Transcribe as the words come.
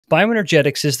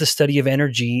bioenergetics is the study of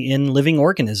energy in living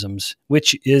organisms,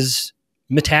 which is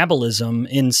metabolism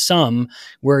in some,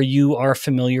 where you are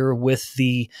familiar with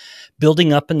the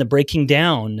building up and the breaking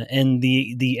down and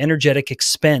the energetic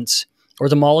expense, or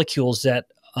the molecules that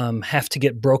have to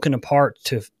get broken apart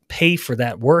to pay for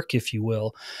that work, if you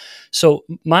will. So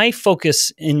my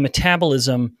focus in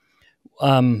metabolism,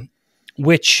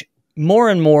 which more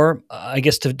and more, I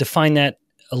guess to define that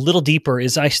a little deeper,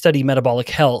 is I study metabolic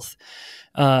health.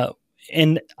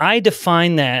 And I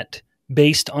define that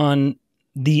based on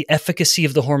the efficacy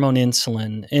of the hormone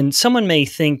insulin. And someone may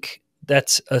think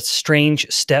that's a strange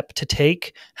step to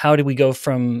take. How do we go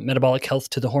from metabolic health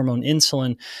to the hormone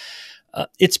insulin?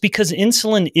 It's because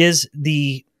insulin is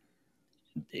the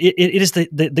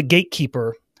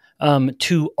gatekeeper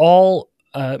to all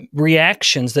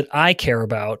reactions that I care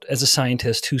about as a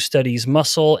scientist who studies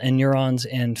muscle and neurons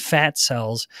and fat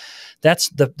cells. That's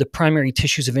the primary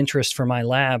tissues of interest for my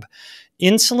lab.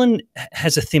 Insulin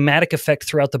has a thematic effect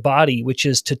throughout the body, which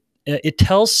is it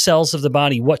tells cells of the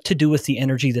body what to do with the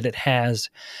energy that it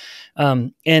has.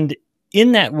 And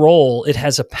in that role, it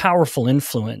has a powerful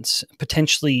influence,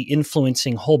 potentially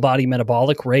influencing whole body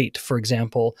metabolic rate, for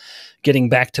example, getting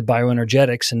back to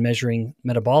bioenergetics and measuring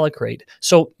metabolic rate.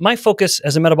 So my focus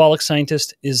as a metabolic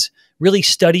scientist is really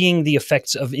studying the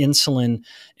effects of insulin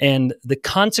and the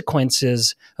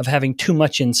consequences of having too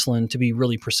much insulin, to be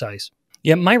really precise.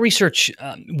 Yeah, my research,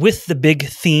 with the big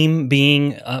theme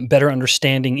being better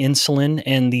understanding insulin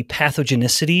and the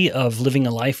pathogenicity of living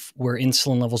a life where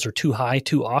insulin levels are too high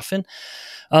too often.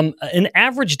 An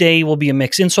average day will be a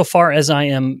mix. Insofar as I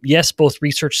am, yes, both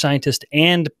research scientist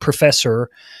and professor,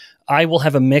 I will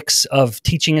have a mix of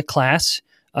teaching a class.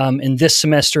 And this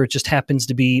semester, it just happens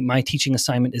to be my teaching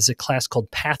assignment is a class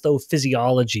called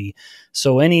Pathophysiology.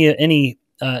 So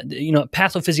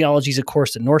pathophysiology is a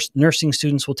course that nursing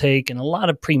students will take, and a lot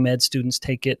of pre-med students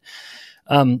take it.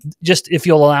 Just if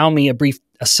you'll allow me a brief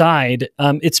aside,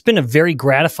 it's been a very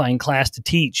gratifying class to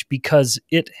teach because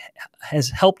it has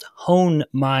helped hone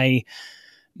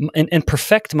and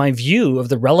perfect my view of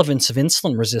the relevance of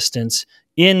insulin resistance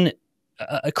in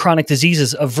chronic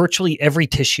diseases of virtually every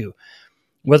tissue.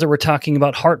 Whether we're talking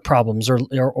about heart problems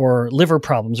or liver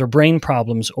problems or brain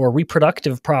problems or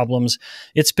reproductive problems,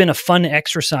 it's been a fun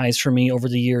exercise for me over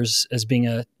the years as being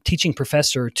a teaching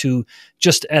professor to,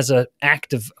 just as an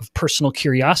act of personal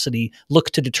curiosity,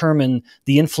 look to determine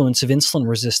the influence of insulin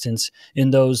resistance in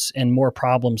those and more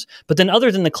problems. But then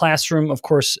other than the classroom, of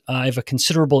course, I have a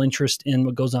considerable interest in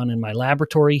what goes on in my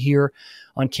laboratory here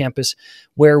on campus,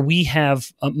 where we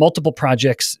have multiple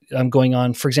projects going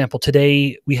on. For example,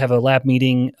 today we have a lab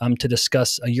meeting to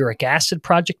discuss a uric acid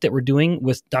project that we're doing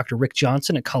with Dr. Rick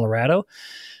Johnson at Colorado.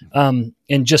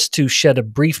 And just to shed a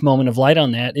brief moment of light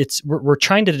on that, we're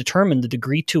trying to determine the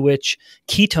degree to which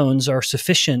ketones are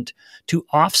sufficient to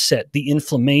offset the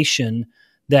inflammation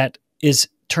that is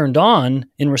turned on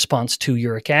in response to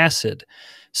uric acid.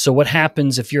 So what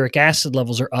happens if uric acid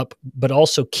levels are up, but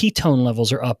also ketone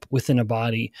levels are up within a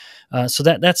body? So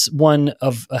that's one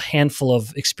of a handful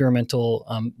of experimental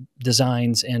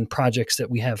designs and projects that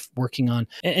we have working on.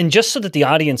 And just so that the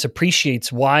audience appreciates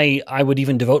why I would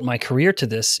even devote my career to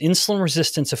this, insulin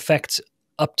resistance affects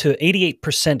up to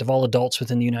 88% of all adults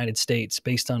within the United States,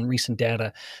 based on recent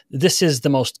data. This is the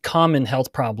most common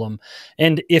health problem.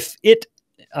 And if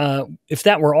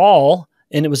that were all,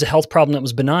 and it was a health problem that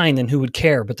was benign, then who would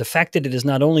care? But the fact that it is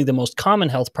not only the most common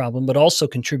health problem, but also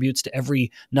contributes to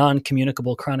every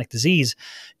non-communicable chronic disease,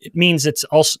 it means it's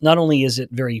also, not only is it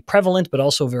very prevalent, but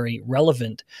also very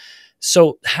relevant.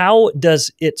 So how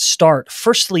does it start?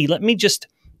 Firstly, let me just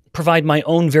provide my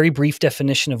own very brief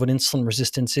definition of what insulin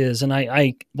resistance is. And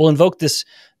I will invoke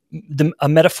a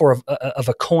metaphor of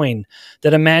a coin.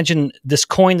 That imagine this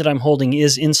coin that I'm holding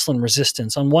is insulin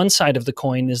resistance. On one side of the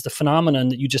coin is the phenomenon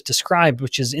that you just described,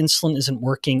 which is insulin isn't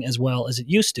working as well as it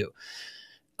used to.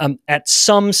 At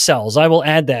some cells, I will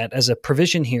add that as a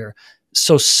provision here.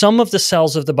 So some of the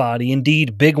cells of the body,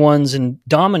 indeed big ones and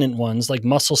dominant ones like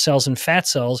muscle cells and fat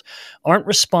cells, aren't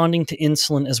responding to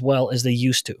insulin as well as they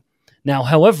used to. Now,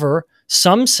 however,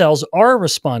 some cells are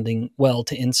responding well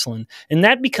to insulin, and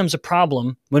that becomes a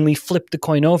problem when we flip the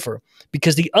coin over,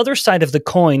 because the other side of the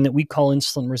coin that we call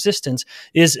insulin resistance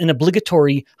is an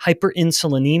obligatory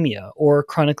hyperinsulinemia, or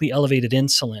chronically elevated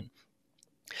insulin.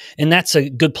 And that's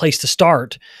a good place to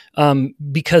start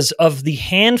because of the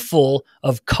handful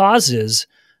of causes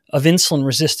of insulin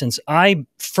resistance. I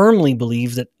firmly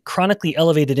believe that chronically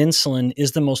elevated insulin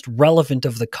is the most relevant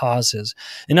of the causes.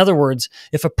 In other words,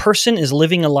 if a person is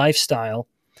living a lifestyle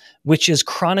which is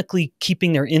chronically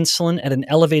keeping their insulin at an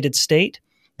elevated state,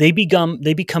 they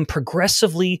become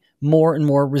progressively more and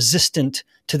more resistant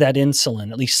to that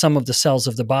insulin. At least some of the cells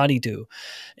of the body do.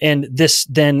 And this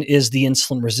then is the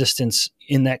insulin resistance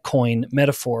in that coin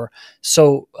metaphor.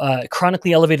 So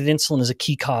chronically elevated insulin is a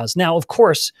key cause. Now, of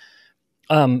course,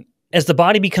 as the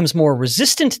body becomes more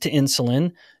resistant to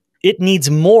insulin, it needs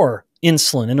more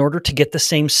insulin in order to get the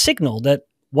same signal that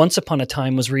once upon a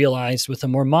time was realized with a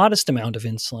more modest amount of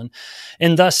insulin.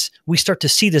 And thus, we start to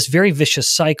see this very vicious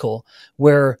cycle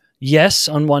where, yes,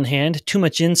 on one hand, too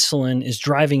much insulin is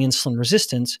driving insulin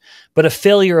resistance, but a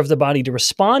failure of the body to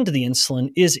respond to the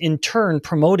insulin is in turn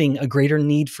promoting a greater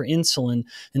need for insulin.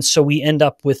 And so we end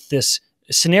up with this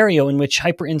scenario in which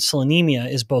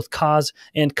hyperinsulinemia is both cause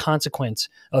and consequence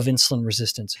of insulin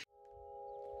resistance.